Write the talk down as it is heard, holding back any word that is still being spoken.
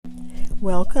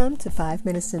Welcome to 5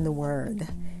 Minutes in the Word.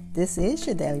 This is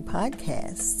your daily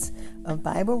podcast of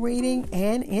Bible reading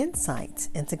and insight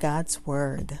into God's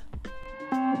Word.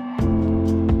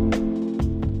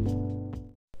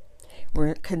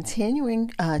 We're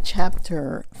continuing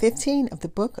chapter 15 of the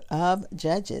book of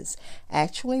Judges.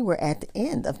 Actually, we're at the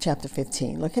end of chapter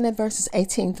 15, looking at verses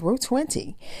 18 through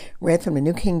 20, read from the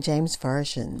New King James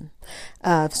Version.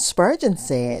 Spurgeon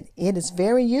said, "It is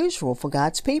very usual for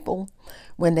God's people,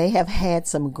 when they have had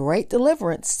some great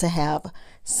deliverance, to have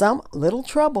some little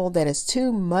trouble that is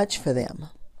too much for them.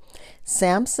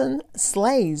 Samson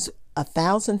slays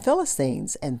 1,000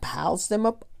 Philistines and piles them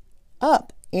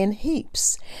up in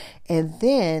heaps, and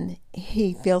then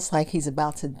he feels like he's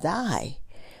about to die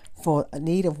for a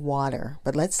need of water."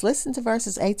 But let's listen to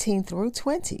verses 18 through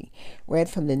 20, read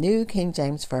from the New King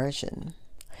James Version.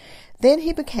 "Then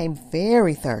he became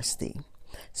very thirsty,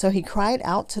 so he cried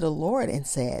out to the Lord and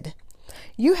said,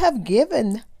 'You have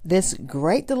given this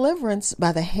great deliverance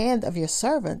by the hand of your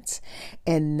servants,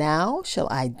 and now shall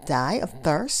I die of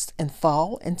thirst and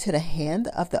fall into the hand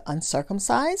of the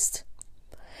uncircumcised?'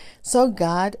 So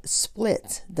God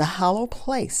split the hollow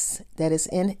place that is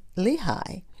in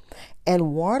Lehi,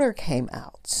 and water came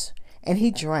out, and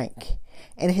he drank,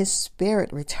 and his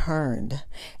spirit returned,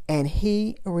 and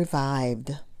he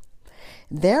revived.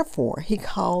 Therefore he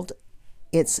called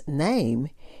its name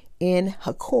En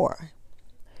Hakkore,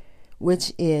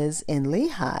 which is in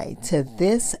Lehi to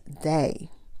this day.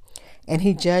 And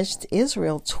he judged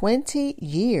Israel 20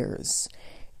 years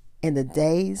in the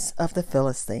days of the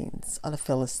Philistines.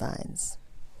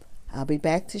 I'll be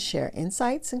back to share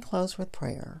insights and close with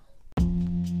prayer.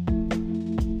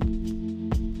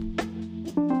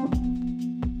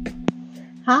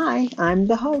 Hi, I'm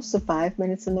the host of 5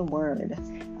 Minutes in the Word,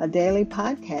 a daily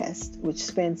podcast which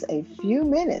spends a few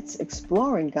minutes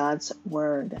exploring God's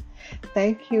Word.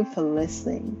 Thank you for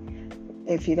listening.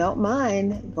 If you don't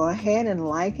mind, go ahead and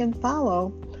like and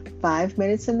follow 5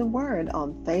 Minutes in the Word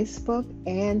on Facebook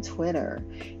and Twitter.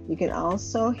 You can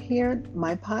also hear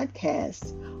my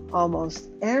podcast almost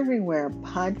everywhere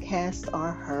podcasts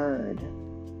are heard.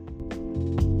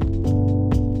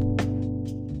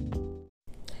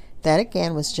 That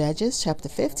again was Judges chapter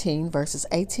 15, verses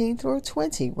 18 through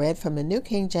 20, read from the New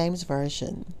King James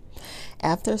Version.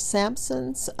 After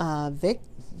Samson's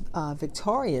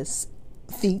victorious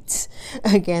feat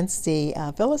against the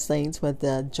Philistines with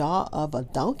the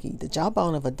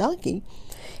jawbone of a donkey,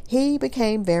 he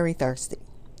became very thirsty.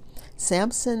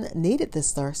 Samson needed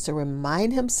this thirst to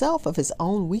remind himself of his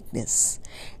own weakness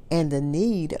and the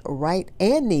need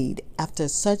after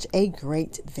such a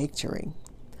great victory.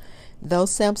 Though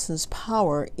Samson's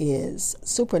power is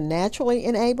supernaturally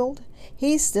enabled,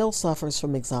 he still suffers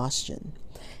from exhaustion.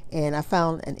 And I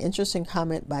found an interesting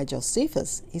comment by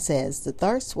Josephus. He says, "The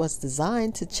thirst was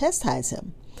designed to chastise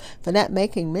him for not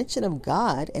making mention of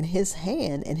God and his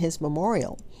hand in his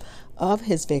memorial of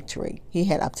his victory he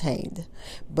had obtained,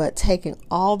 but taking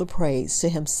all the praise to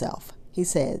himself. He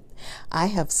said, 'I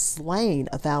have slain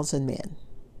 1,000 men.'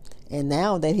 And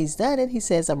now that he's done it, he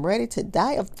says, 'I'm ready to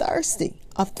die of thirst,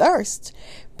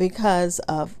 because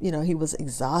of, he was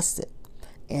exhausted.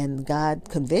 And God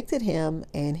convicted him,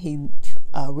 and he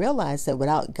realized that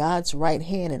without God's right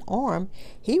hand and arm,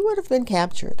 he would have been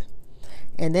captured.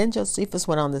 And then Josephus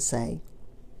went on to say,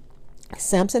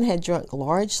 Samson had drunk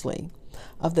largely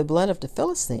of the blood of the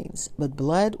Philistines, but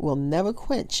blood will never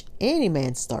quench any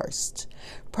man's thirst.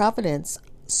 Providence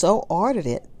so ordered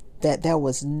it that there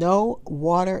was no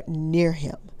water near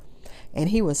him, and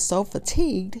he was so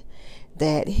fatigued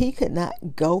that he could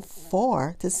not go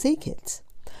far to seek it.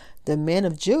 The men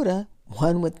of Judah,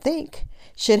 one would think,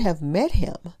 should have met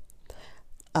him,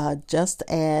 just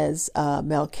as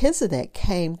Melchizedek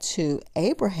came to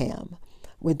Abraham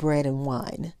with bread and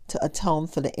wine to atone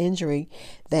for the injury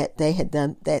that they had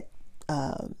done,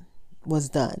 was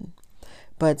done.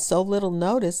 But so little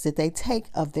notice did they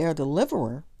take of their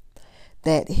deliverer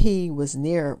that he was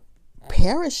near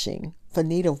perishing for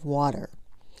need of water.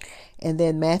 And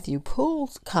then Matthew Poole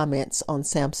comments on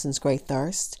Samson's great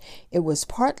thirst. It was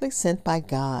partly sent by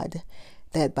God,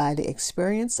 that by the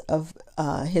experience of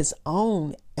his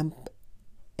own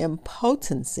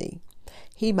impotency,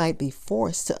 he might be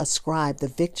forced to ascribe the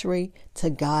victory to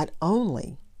God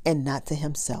only and not to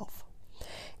himself.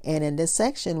 And in this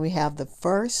section, we have the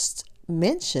first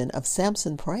mention of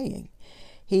Samson praying.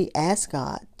 He asked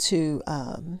God to,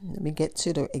 let me get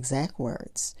to the exact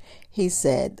words. He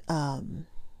said,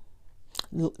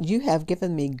 "You have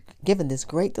given this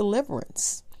great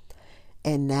deliverance,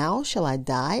 and now shall I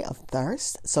die of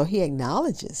thirst?" So he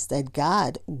acknowledges that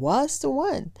God was the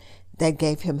one that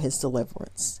gave him his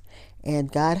deliverance.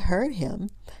 And God heard him.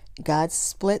 God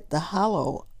split the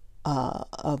hollow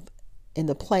in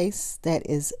the place that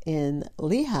is in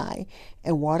Lehi,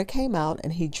 and water came out,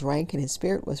 and he drank, and his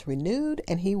spirit was renewed,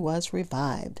 and he was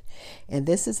revived. And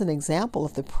this is an example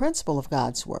of the principle of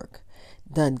God's work.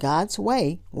 Done God's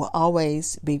way will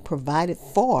always be provided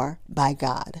for by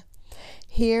God.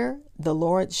 Here, the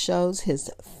Lord shows his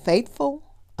faithfulness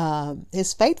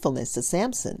to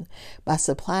Samson by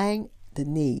supplying the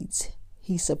needs.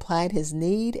 He supplied his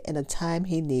need in a time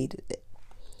he needed it.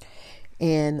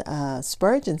 And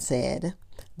Spurgeon said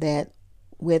that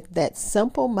with that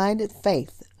simple-minded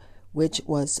faith, which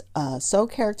was so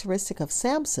characteristic of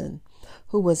Samson,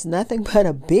 who was nothing but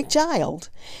a big child,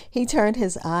 he turned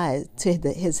his eyes to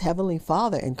his heavenly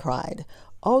Father and cried,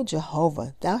 "O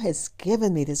Jehovah, thou hast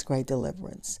given me this great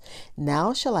deliverance.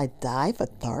 Now shall I die for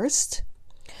thirst?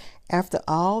 After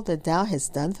all that thou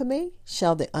hast done for me,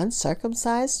 shall the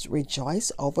uncircumcised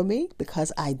rejoice over me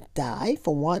because I die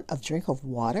for want of drink of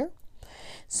water?"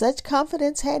 Such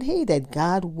confidence had he that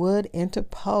God would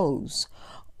interpose,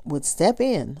 would step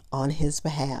in on his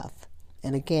behalf.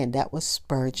 And again, that was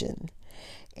Spurgeon.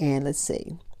 And let's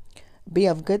see. Be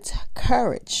of good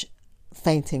courage,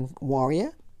 fainting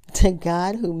warrior, to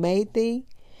God who made thee,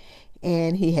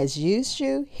 and he has used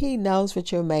you. He knows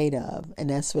what you're made of. And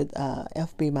that's what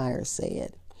F.B. Myers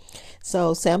said.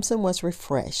 So Samson was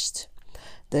refreshed.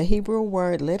 The Hebrew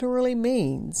word literally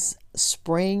means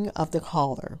spring of the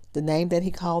caller, the name that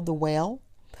he called the well,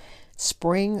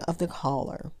 spring of the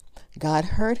caller. God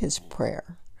heard his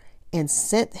prayer and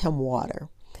sent him water,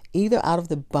 either out of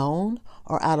the bone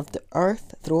or out of the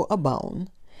earth through a bone.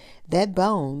 That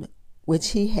bone,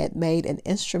 which he had made an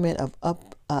instrument of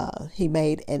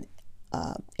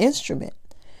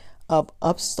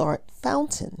upstart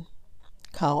fountain,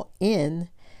 called En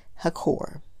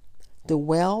Hakor, the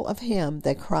well of him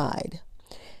that cried,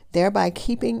 thereby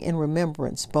keeping in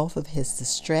remembrance both of his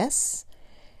distress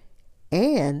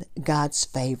and God's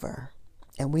favor.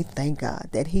 And we thank God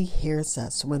that he hears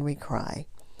us when we cry.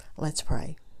 Let's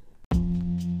pray.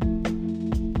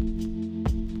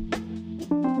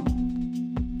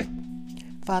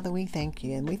 Father, we thank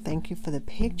you, and we thank you for the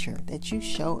picture that you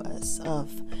show us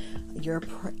of your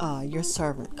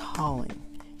servant calling.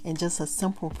 And just a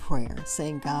simple prayer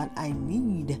saying, God, I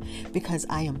need because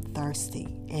I am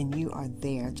thirsty, and you are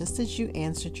there. Just as you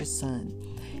answered your son,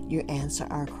 you answer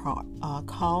our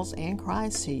calls and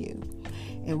cries to you.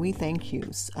 And we thank you.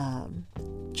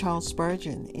 Charles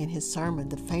Spurgeon, in his sermon,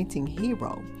 The Fainting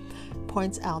Hero,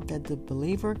 points out that the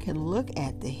believer can look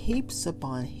at the heaps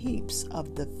upon heaps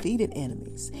of defeated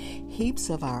enemies, heaps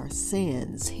of our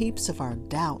sins, heaps of our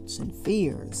doubts and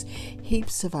fears,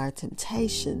 heaps of our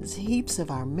temptations, heaps of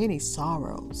our many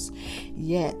sorrows.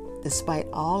 Yet, despite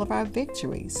all of our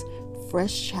victories,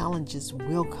 fresh challenges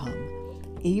will come,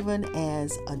 even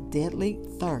as a deadly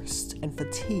thirst and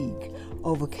fatigue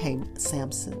overcame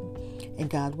Samson. And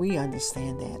God, we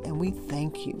understand that, and we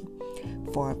thank you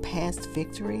for our past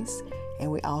victories,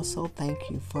 and we also thank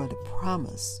you for the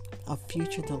promise of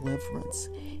future deliverance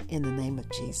in the name of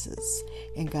Jesus.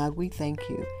 And God, we thank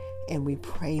you and we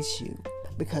praise you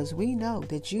because we know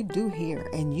that you do hear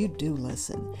and you do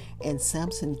listen. And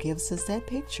Samson gives us that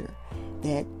picture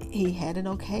that he had an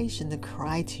occasion to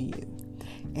cry to you.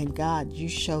 And God, you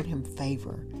showed him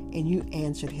favor and you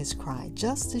answered his cry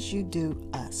just as you do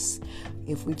us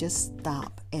if we just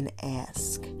stop and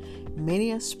ask.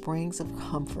 Many a springs of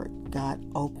comfort God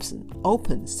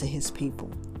opens to his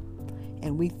people.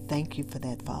 And we thank you for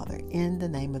that, Father, in the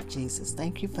name of Jesus.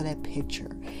 Thank you for that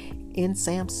picture in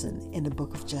Samson in the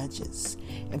book of Judges.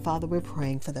 And Father, we're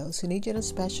praying for those who need you in a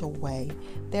special way.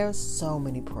 There are so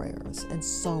many prayers and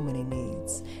so many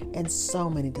needs and so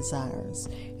many desires.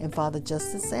 And Father,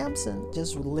 just as Samson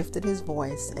just lifted his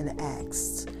voice and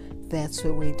asked, that's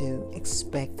what we do,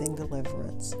 expecting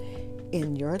deliverance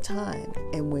in your time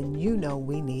and when you know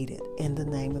we need it, in the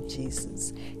name of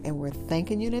Jesus. And we're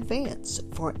thanking you in advance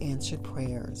for answered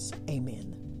prayers.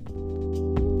 Amen.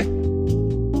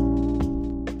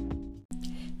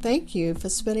 Thank you for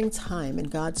spending time in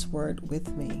God's Word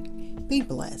with me. Be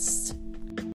blessed.